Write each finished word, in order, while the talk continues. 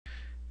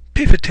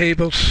Pivot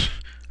tables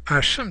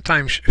are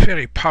sometimes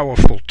very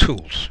powerful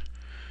tools.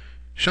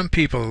 Some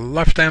people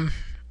love them,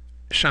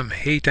 some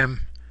hate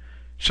them,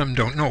 some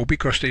don't know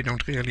because they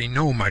don't really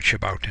know much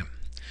about them.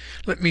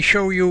 Let me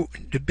show you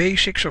the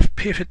basics of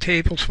pivot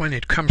tables when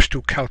it comes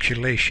to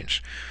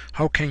calculations.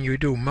 How can you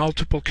do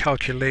multiple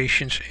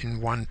calculations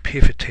in one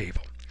pivot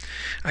table?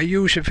 I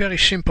use a very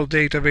simple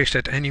database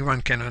that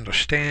anyone can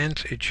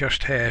understand. It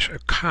just has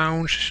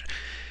accounts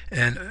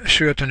and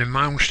certain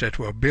amounts that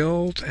were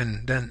billed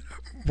and then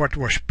what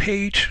was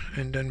paid,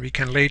 and then we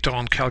can later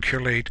on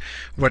calculate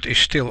what is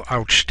still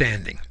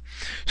outstanding.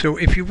 So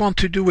if you want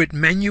to do it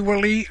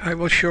manually, I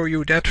will show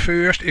you that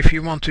first. If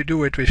you want to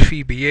do it with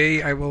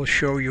VBA, I will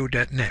show you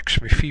that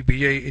next. With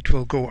VBA it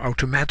will go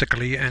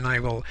automatically and I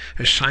will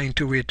assign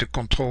to it the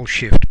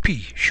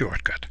Ctrl-Shift-P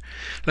shortcut.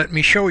 Let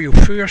me show you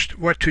first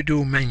what to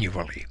do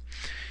manually.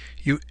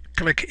 You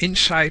click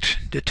inside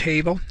the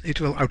table. It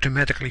will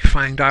automatically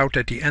find out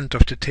that the end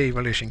of the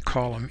table is in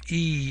column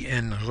E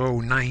and row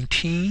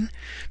 19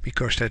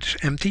 because that is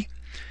empty.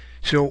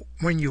 So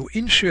when you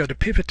insert a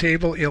pivot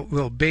table, it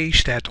will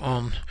base that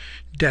on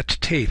that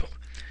table.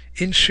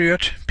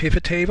 Insert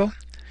pivot table,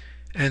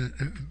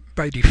 and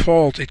by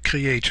default it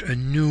creates a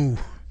new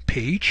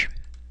page.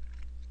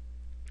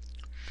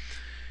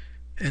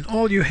 And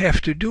all you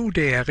have to do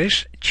there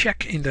is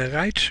check in the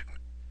right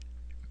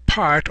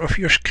part of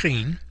your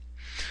screen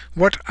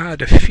what are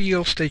the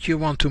fields that you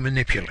want to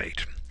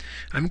manipulate.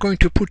 I'm going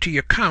to put the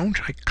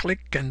account. I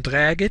click and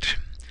drag it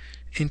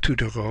into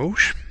the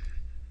rows.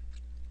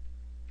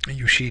 And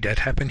you see that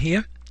happen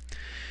here.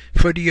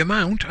 For the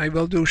amount I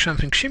will do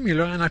something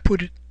similar and I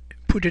put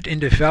it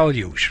in the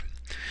values.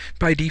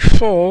 By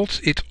default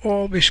it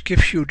always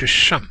gives you the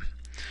sum.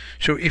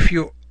 So if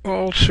you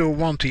also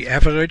want the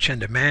average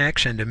and the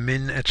max and the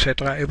min,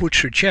 etc., I would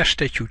suggest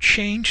that you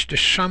change the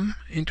sum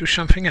into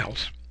something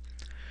else.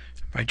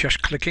 By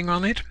just clicking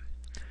on it,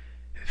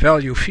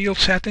 value field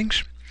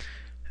settings,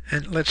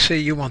 and let's say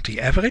you want the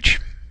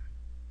average,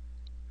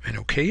 and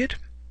OK it.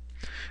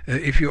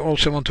 If you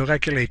also want to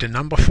regulate the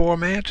number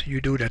format, you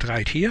do that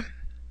right here.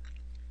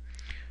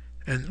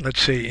 And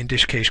let's say in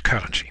this case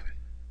currency.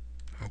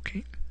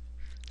 OK.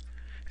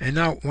 And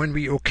now when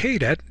we OK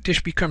that,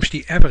 this becomes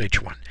the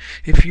average one.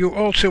 If you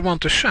also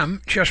want the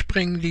sum, just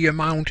bring the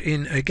amount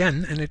in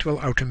again and it will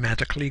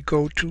automatically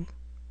go to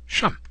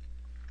sum.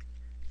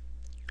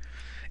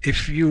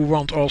 If you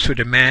want also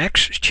the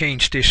max,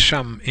 change this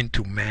sum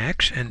into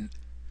max and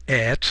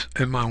add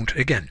amount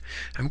again.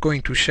 I'm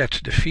going to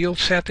set the field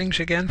settings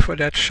again for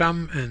that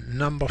sum, and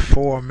number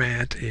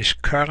format is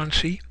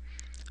currency,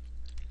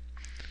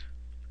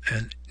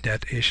 and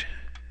that is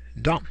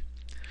done.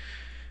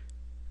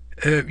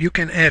 You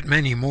can add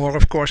many more,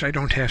 of course. I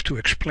don't have to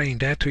explain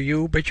that to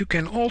you, but you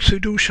can also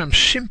do some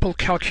simple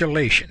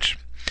calculations.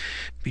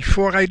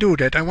 Before I do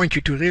that, I want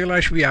you to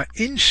realize we are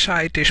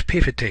inside this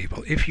pivot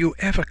table. If you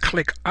ever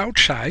click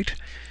outside,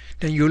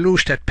 then you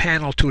lose that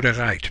panel to the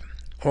right.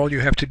 All you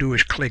have to do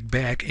is click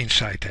back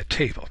inside that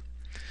table.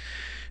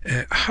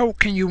 How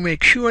can you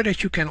make sure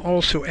that you can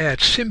also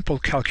add simple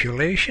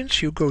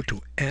calculations? You go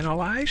to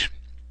Analyze,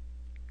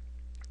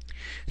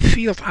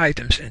 Field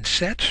Items and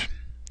Sets,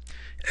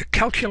 a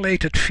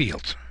calculated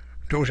field.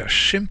 Those are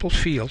simple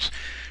fields.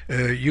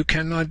 You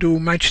cannot do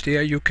much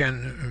there. You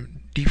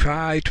can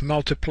divide,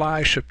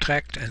 multiply,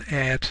 subtract and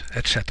add,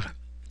 etc.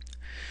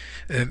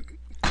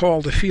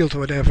 Call the field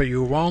whatever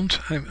you want.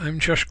 I'm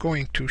just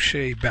going to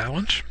say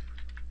balance.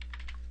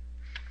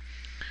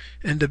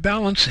 And the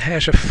balance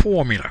has a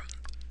formula.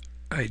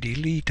 I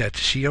delete that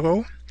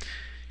 0.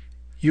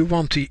 You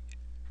want the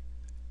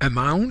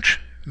amount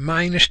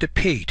minus the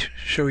paid.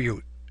 So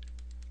you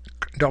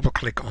double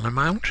click on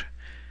amount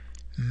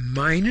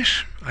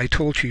minus, I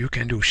told you you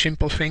can do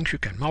simple things. You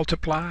can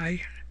multiply,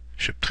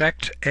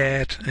 subtract,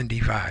 add and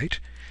divide,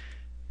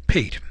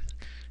 paid.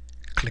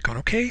 Click on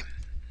OK,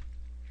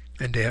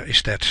 and there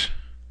is that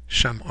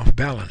sum of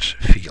balance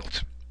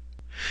field.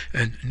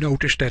 And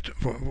notice that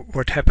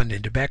what happened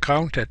in the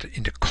background, that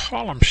in the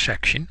column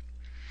section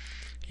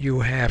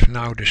you have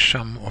now the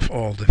sum of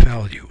all the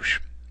values.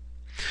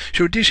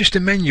 So this is the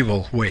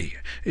manual way.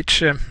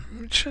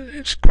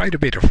 It's quite a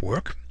bit of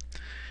work.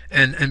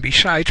 And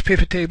besides,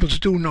 pivot tables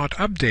do not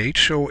update,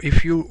 so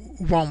if you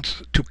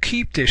want to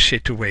keep this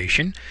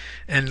situation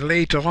and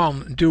later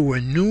on do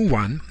a new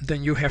one,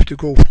 then you have to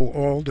go through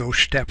all those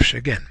steps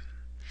again.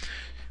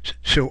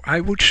 So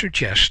I would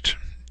suggest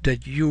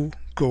that you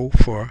go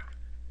for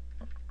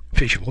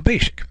Visual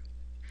Basic.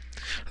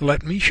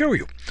 Let me show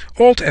you.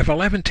 Alt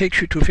F11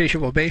 takes you to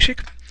Visual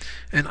Basic,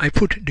 and I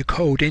put the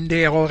code in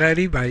there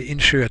already by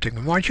inserting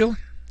a module,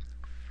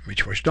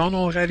 which was done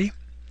already.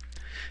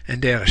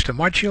 And there is the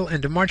module,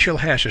 and the module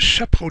has a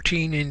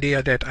subroutine in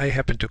there that I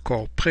happen to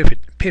call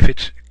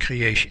pivot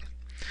creation.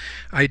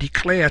 I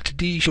declared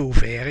these two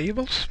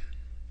variables.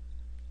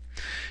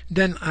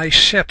 Then I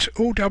set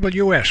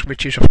OWS,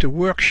 which is of the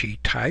worksheet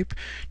type,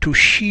 to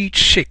sheet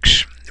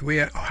 6.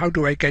 How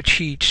do I get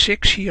sheet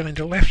 6? Here in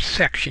the left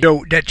section.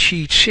 So that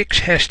sheet 6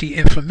 has the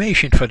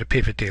information for the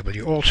pivot table.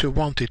 You also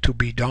want it to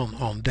be done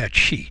on that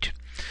sheet.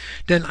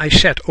 Then I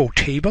set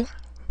OTable,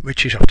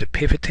 which is of the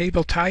pivot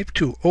table type,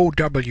 to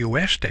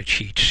OWS, that's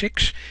sheet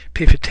 6,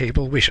 pivot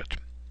table wizard.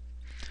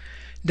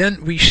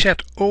 Then we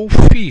set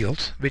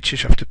OField, which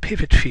is of the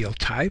pivot field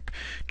type,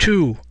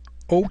 to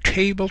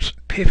OTables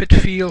pivot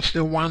fields,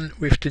 the one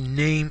with the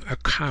name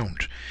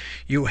account.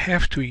 You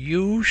have to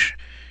use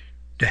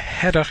the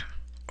header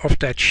of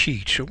that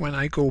sheet. So when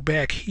I go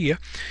back here,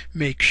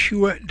 make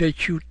sure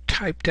that you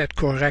type that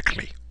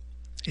correctly.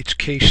 It's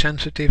case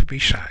sensitive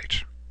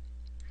besides.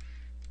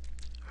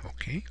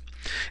 Okay.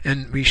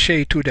 And we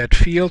say to that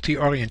field the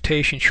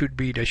orientation should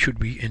be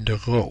in the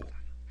row.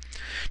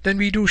 Then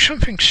we do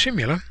something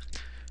similar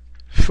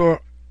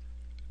for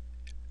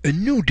a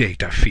new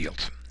data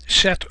field.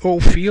 Set O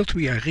field,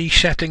 we are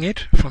resetting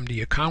it from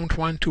the account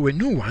one to a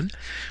new one.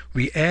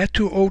 We add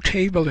to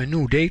OTable a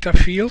new data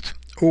field,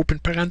 open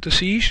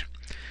parentheses,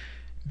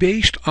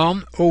 based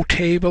on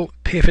OTable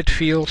pivot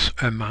fields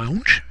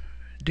amount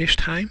this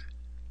time.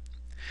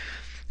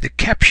 The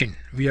caption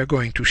we are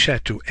going to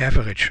set to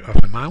average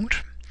of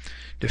amount.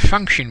 The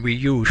function we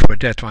use for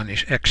that one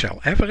is Excel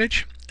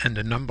average, and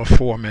the number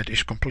format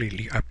is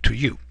completely up to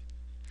you.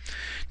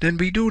 Then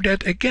we do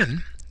that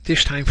again,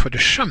 this time for the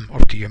sum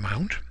of the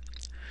amount.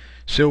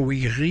 So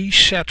we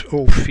reset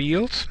O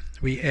field,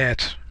 we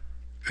add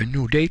a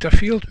new data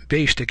field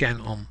based again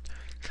on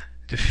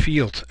the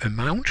field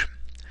amount,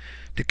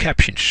 the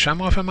caption sum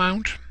of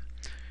amount,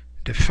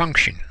 the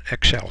function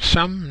Excel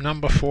sum,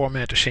 number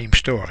format, the same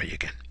story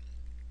again.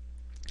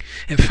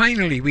 And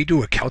finally we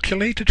do a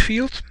calculated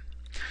field.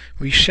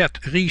 We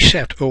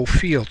reset O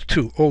field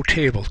to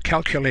OTable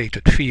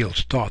calculated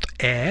fields dot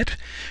add.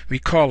 We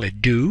call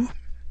it do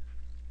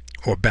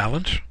or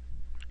balance,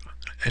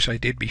 as I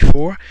did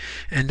before,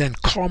 and then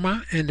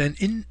comma, and then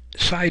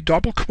inside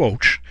double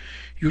quotes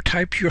you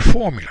type your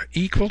formula,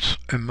 equals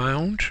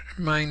amount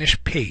minus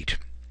paid.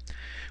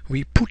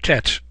 We put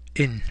that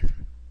in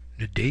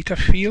the data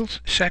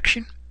field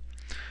section.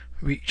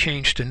 We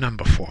change the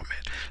number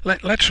format.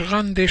 Let's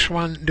run this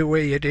one the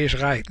way it is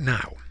right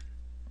now.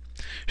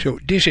 So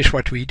this is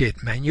what we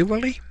did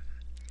manually.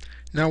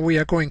 Now we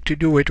are going to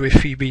do it with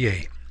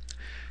VBA.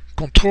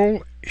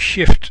 Control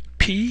Shift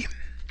P,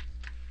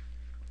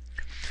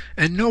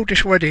 and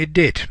notice what it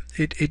did.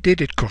 It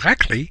did it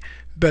correctly,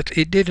 but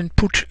it didn't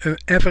put an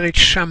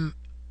average sum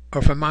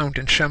of amount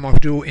and sum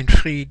of due in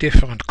 3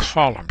 different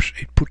columns.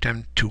 It put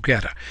them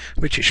together,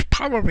 which is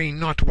probably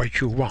not what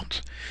you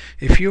want.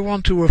 If you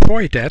want to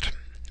avoid that,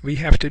 we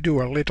have to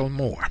do a little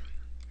more.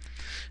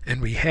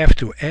 And we have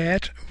to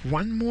add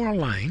one more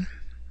line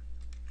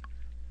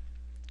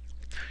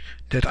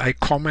that I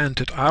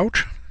commented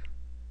out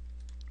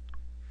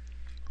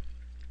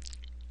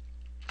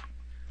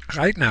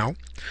right now.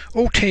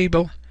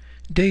 OTable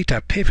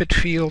data pivot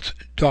field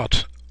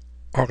dot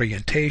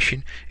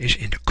orientation is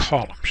in the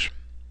columns.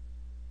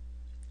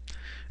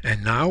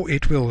 And now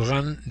it will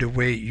run the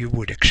way you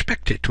would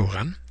expect it to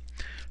run,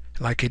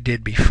 like it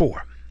did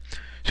before.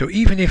 So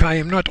even if I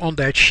am not on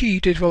that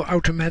sheet, it will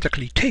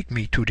automatically take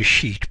me to the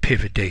sheet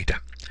pivot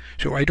data.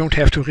 So I don't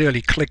have to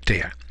really click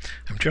there.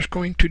 I'm just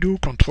going to do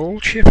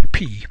Control Shift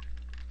P.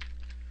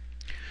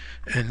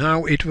 And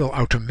now it will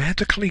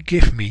automatically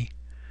give me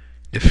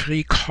the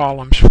 3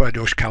 columns for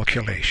those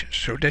calculations.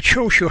 So that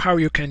shows you how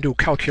you can do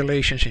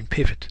calculations in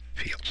pivot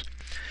fields.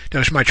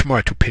 There's much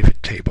more to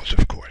pivot tables,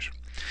 of course.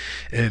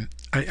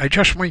 I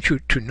just want you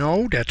to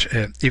know that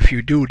if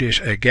you do this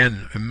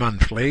again a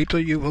month later,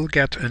 you will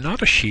get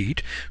another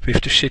sheet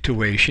with the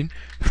situation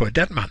for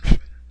that month.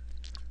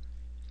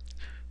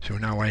 So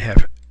now I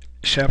have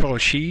several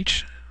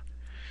sheets.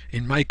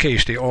 In my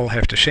case they all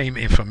have the same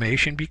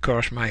information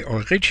because my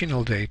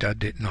original data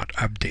did not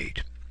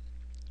update.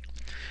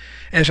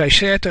 As I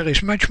said, there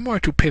is much more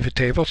to pivot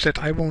tables that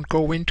I won't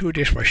go into.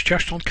 This was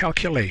just on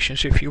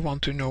calculations. If you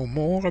want to know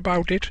more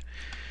about it,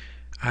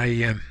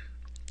 I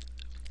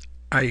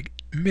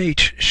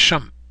made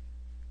some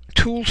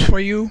tools for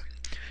you.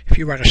 If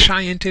you are a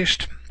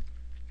scientist,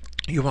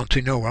 you want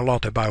to know a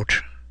lot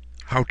about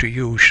how to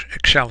use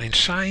Excel in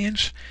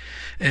science,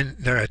 and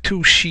there are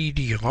 2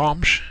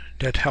 CD-ROMs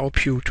that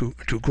help you to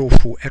go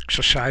through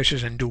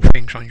exercises and do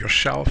things on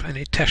yourself, and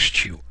it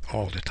tests you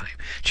all the time.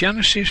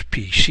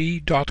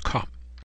 GenesisPC.com